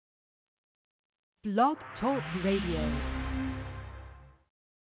Blog Talk Radio.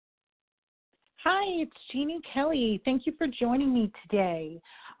 Hi, it's Jeannie Kelly. Thank you for joining me today.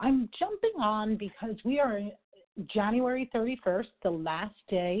 I'm jumping on because we are January 31st, the last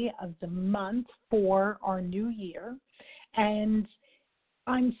day of the month for our new year. And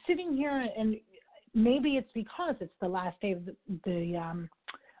I'm sitting here, and maybe it's because it's the last day of the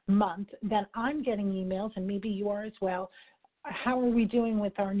month that I'm getting emails, and maybe you are as well. How are we doing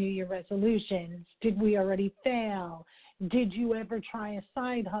with our New Year resolutions? Did we already fail? Did you ever try a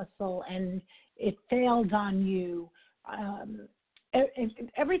side hustle and it failed on you?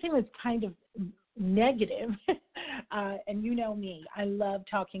 Everything was kind of negative. And you know me, I love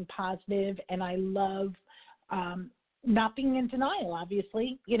talking positive, and I love not being in denial,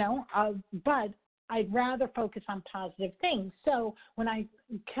 obviously, but I'd rather focus on positive things. So when I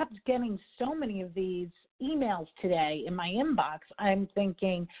kept getting so many of these emails today in my inbox, I'm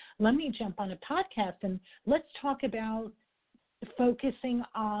thinking, let me jump on a podcast and let's talk about focusing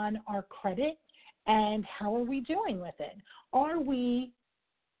on our credit and how are we doing with it. Are we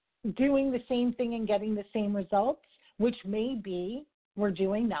doing the same thing and getting the same results, which may be we're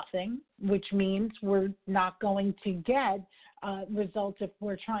doing nothing, which means we're not going to get results if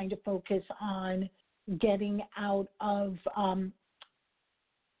we're trying to focus on getting out of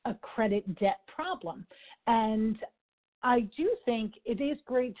a credit debt problem. And I do think it is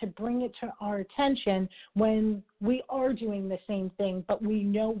great to bring it to our attention when we are doing the same thing, but we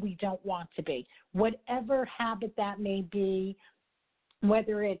know we don't want to be. Whatever habit that may be,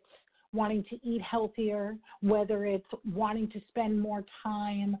 whether it's wanting to eat healthier, whether it's wanting to spend more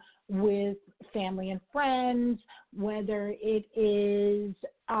time with family and friends, whether it is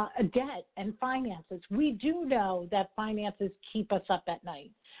a debt and finances. We do know that finances keep us up at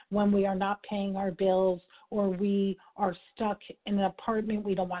night when we are not paying our bills, or we are stuck in an apartment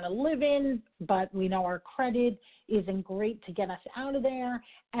we don't want to live in, but we know our credit isn't great to get us out of there.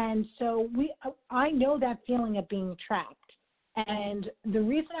 And so I know that feeling of being trapped. And the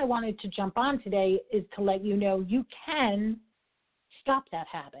reason I wanted to jump on today is to let you know you can stop that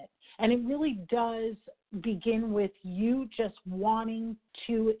habit. And it really does begin with you just wanting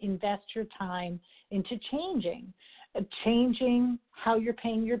to invest your time into changing how you're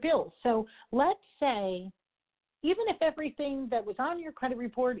paying your bills. So let's say, even if everything that was on your credit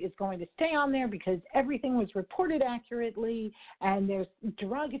report is going to stay on there because everything was reported accurately and there's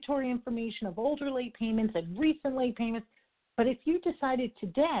derogatory information of older late payments and recent late payments, but if you decided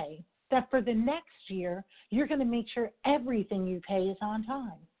today that for the next year, you're going to make sure everything you pay is on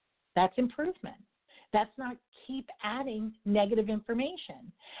time, that's improvement. That's not keep adding negative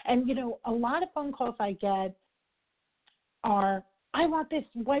information. And, a lot of phone calls I get are, I want this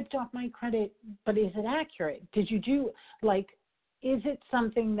wiped off my credit, but is it accurate? Did you do, is it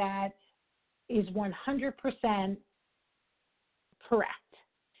something that is 100% correct?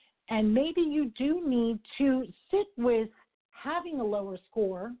 And maybe you do need to sit with having a lower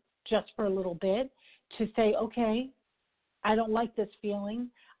score just for a little bit to say, okay, I don't like this feeling.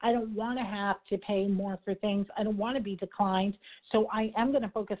 I don't want to have to pay more for things. I don't want to be declined. So I am going to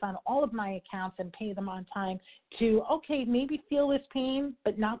focus on all of my accounts and pay them on time to, okay, maybe feel this pain,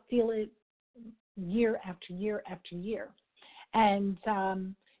 but not feel it year after year after year. And,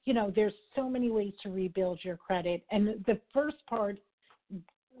 there's so many ways to rebuild your credit. And the first part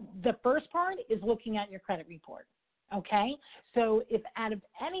is looking at your credit report. Okay, so if out of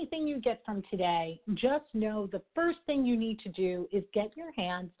anything you get from today, just know the first thing you need to do is get your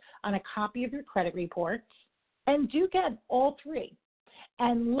hands on a copy of your credit reports, and do get all three.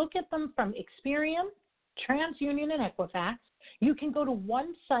 And look at them from Experian, TransUnion, and Equifax. You can go to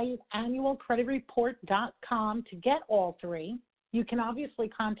one site, annualcreditreport.com, to get all three. You can obviously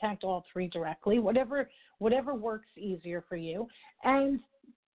contact all three directly, whatever works easier for you. And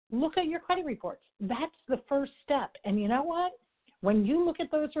look at your credit reports. That's the first step. And you know what? When you look at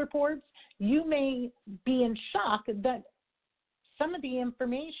those reports, you may be in shock that some of the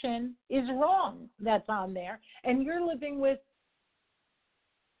information is wrong that's on there, and you're living with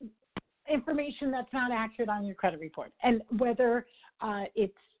information that's not accurate on your credit report. And whether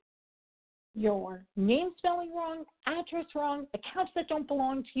it's your name spelling wrong, address wrong, accounts that don't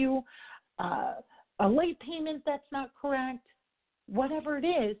belong to you, a late payment that's not correct, whatever it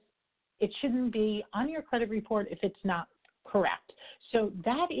is, it shouldn't be on your credit report if it's not correct. So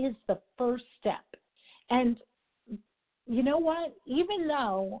that is the first step. And you know what? Even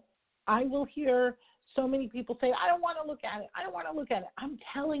though I will hear so many people say, I don't want to look at it. I don't want to look at it. I'm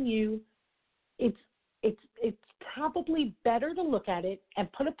telling you, it's probably better to look at it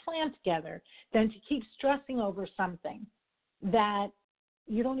and put a plan together than to keep stressing over something that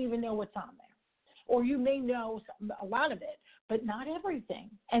you don't even know what's on there. or you may know a lot of it, but not everything.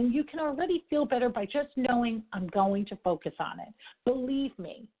 And you can already feel better by just knowing I'm going to focus on it. Believe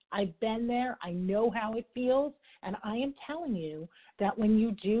me, I've been there. I know how it feels. And I am telling you that when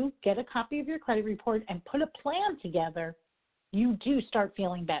you do get a copy of your credit report and put a plan together, you do start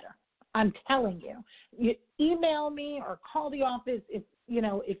feeling better. I'm telling you. You email me or call the office if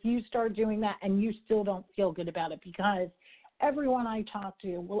you start doing that and you still don't feel good about it, because everyone I talk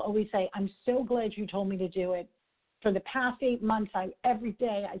to will always say, I'm so glad you told me to do it. For the past 8 months, every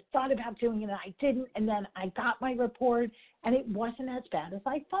day I thought about doing it and I didn't, and then I got my report and it wasn't as bad as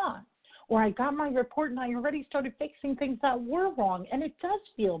I thought. Or I got my report and I already started fixing things that were wrong, and it does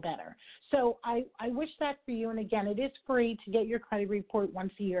feel better. So I wish that for you. And again, it is free to get your credit report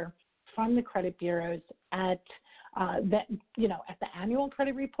once a year from the credit bureaus at the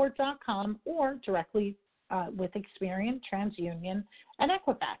annualcreditreport.com or directly with Experian, TransUnion, and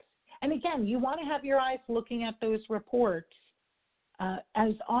Equifax. And again, you want to have your eyes looking at those reports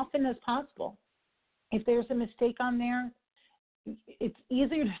as often as possible. If there's a mistake on there, it's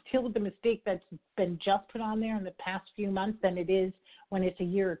easier to deal with the mistake that's been just put on there in the past few months than it is when it's a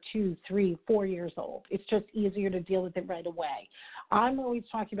year or 2, 3, 4 years old. It's just easier to deal with it right away. I'm always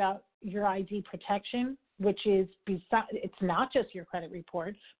talking about your ID protection, which is it's not just your credit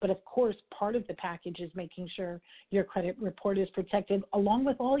report, but of course part of the package is making sure your credit report is protected along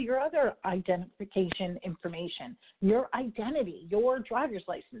with all your other identification information, your identity, your driver's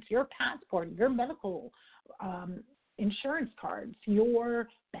license, your passport, your medical insurance cards, your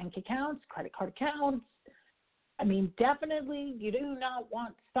bank accounts, credit card accounts. I mean, definitely you do not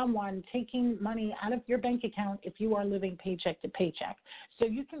want someone taking money out of your bank account if you are living paycheck to paycheck. So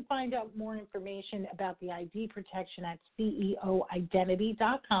you can find out more information about the ID protection at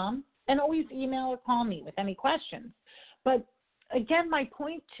ceoidentity.com, and always email or call me with any questions. But again, my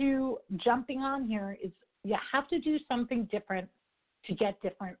point to jumping on here is you have to do something different to get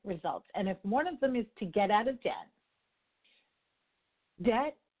different results. And if one of them is to get out of debt,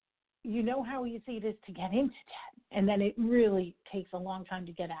 you know how easy it is to get into debt, and then it really takes a long time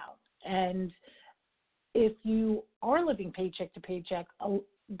to get out. And if you are living paycheck to paycheck,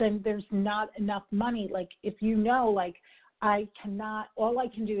 then there's not enough money. Like if you know, like all I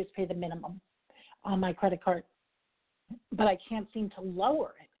can do is pay the minimum on my credit card, but I can't seem to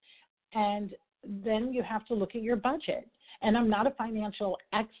lower it. And then you have to look at your budget. And I'm not a financial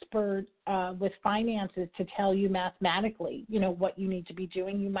expert with finances to tell you mathematically, what you need to be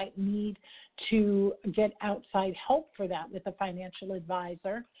doing. You might need to get outside help for that with a financial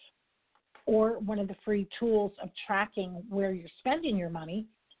advisor or one of the free tools of tracking where you're spending your money.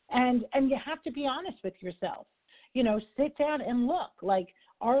 And you have to be honest with yourself. Sit down and look, like,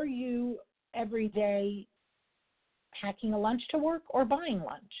 are you every day packing a lunch to work or buying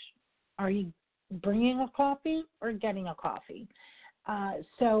lunch? Are you bringing a coffee or getting a coffee?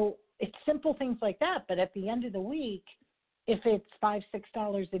 So it's simple things like that. But at the end of the week, if it's $5,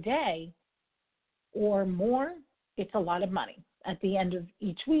 $6 a day or more, it's a lot of money at the end of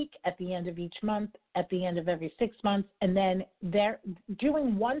each week, at the end of each month, at the end of every 6 months. And then they're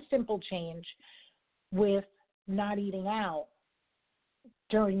doing one simple change with not eating out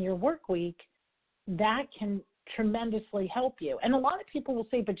during your work week, that can tremendously help you. And a lot of people will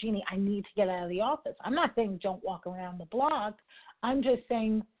say, but Jeannie, I need to get out of the office. I'm not saying don't walk around the block. I'm just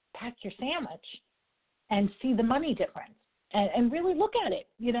saying pack your sandwich and see the money difference and really look at it.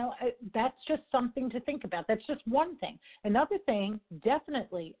 That's just something to think about. That's just one thing. Another thing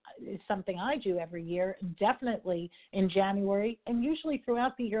definitely is something I do every year, definitely in January, and usually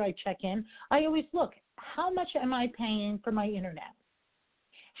throughout the year I check in. I always look, how much am I paying for my internet?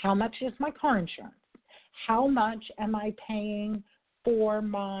 How much is my car insurance? How much am I paying for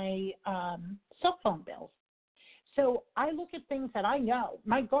my cell phone bills? So I look at things that I know,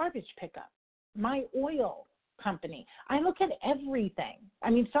 my garbage pickup, my oil company. I look at everything.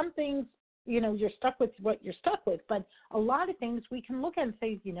 I mean, some things, you're stuck with what you're stuck with, but a lot of things we can look at and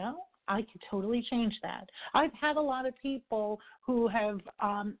say, I could totally change that. I've had a lot of people who have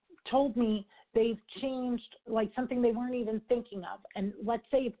told me they've changed like something they weren't even thinking of. And let's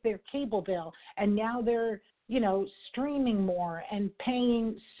say it's their cable bill, and now they're, streaming more and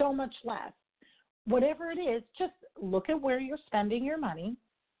paying so much less. Whatever it is, just look at where you're spending your money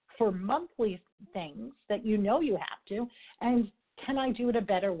for monthly things that you have to, and can I do it a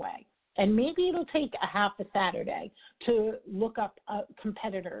better way? And maybe it'll take a half a Saturday to look up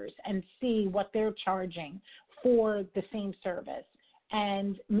competitors and see what they're charging for the same service.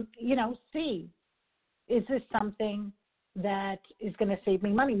 And, see, is this something that is going to save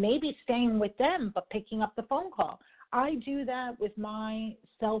me money? Maybe staying with them, but picking up the phone call. I do that with my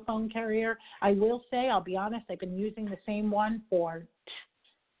cell phone carrier. I will say, I'll be honest, I've been using the same one for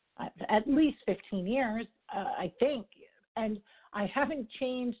at least 15 years, I think. And I haven't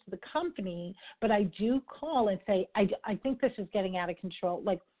changed the company, but I do call and say, I think this is getting out of control.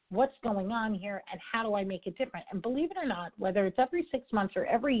 Like, what's going on here, and how do I make it different? And believe it or not, whether it's every 6 months or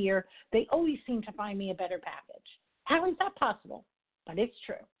every year, they always seem to find me a better package. How is that possible? But it's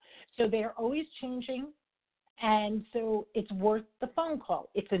true. So they're always changing, and so it's worth the phone call.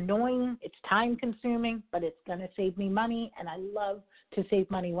 It's annoying, it's time-consuming, but it's going to save me money, and I love to save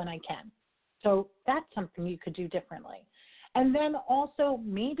money when I can. So that's something you could do differently. And then also,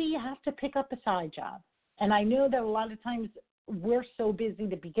 maybe you have to pick up a side job. And I know that a lot of times we're so busy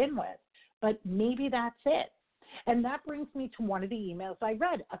to begin with, but maybe that's it. And that brings me to one of the emails I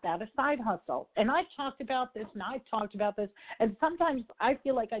read about a side hustle. And I've talked about this, and sometimes I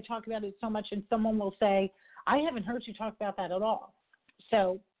feel like I talk about it so much, and someone will say, I haven't heard you talk about that at all.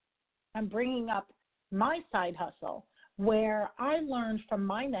 So I'm bringing up my side hustle, where I learned from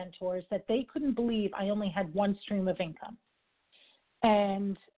my mentors that they couldn't believe I only had one stream of income.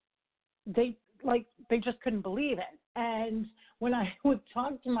 And they just couldn't believe it. And when I would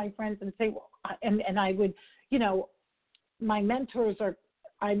talk to my friends and say, well, and I would, my mentors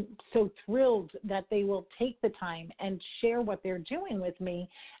I'm so thrilled that they will take the time and share what they're doing with me.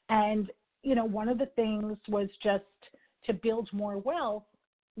 And, one of the things was just to build more wealth,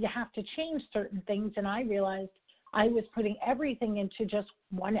 you have to change certain things. And I realized I was putting everything into just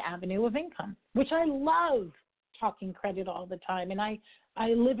one avenue of income, which I love talking credit all the time. And I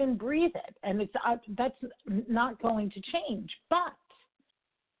live and breathe it, and that's not going to change. But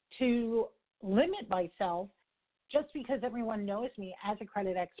to limit myself, just because everyone knows me as a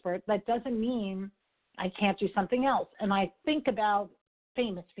credit expert, that doesn't mean I can't do something else. And I think about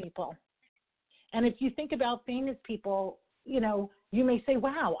famous people. And if you think about famous people, you may say,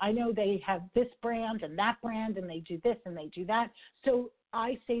 wow, I know they have this brand and that brand, and they do this and they do that. So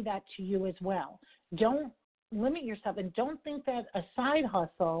I say that to you as well. Don't limit yourself, and don't think that a side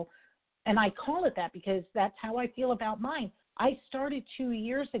hustle, and I call it that because that's how I feel about mine. I started 2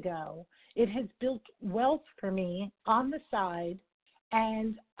 years ago. It has built wealth for me on the side,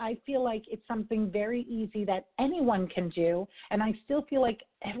 and I feel like it's something very easy that anyone can do, and I still feel like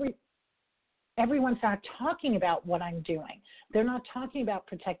everyone's not talking about what I'm doing. They're not talking about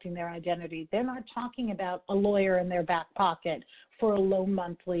protecting their identity. They're not talking about a lawyer in their back pocket for a low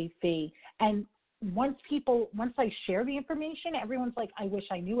monthly fee. And once I share the information, everyone's like, I wish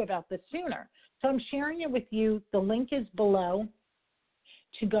I knew about this sooner. So I'm sharing it with you. The link is below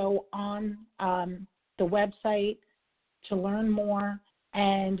to go on the website to learn more,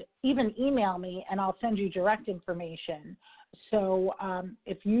 and even email me and I'll send you direct information. So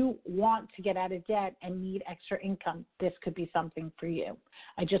if you want to get out of debt and need extra income, this could be something for you.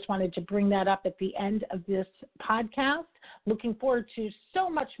 I just wanted to bring that up at the end of this podcast. Looking forward to so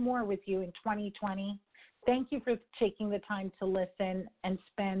much more with you in 2020. Thank you for taking the time to listen and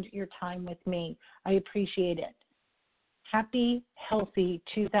spend your time with me. I appreciate it. Happy, healthy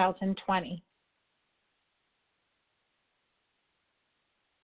 2020.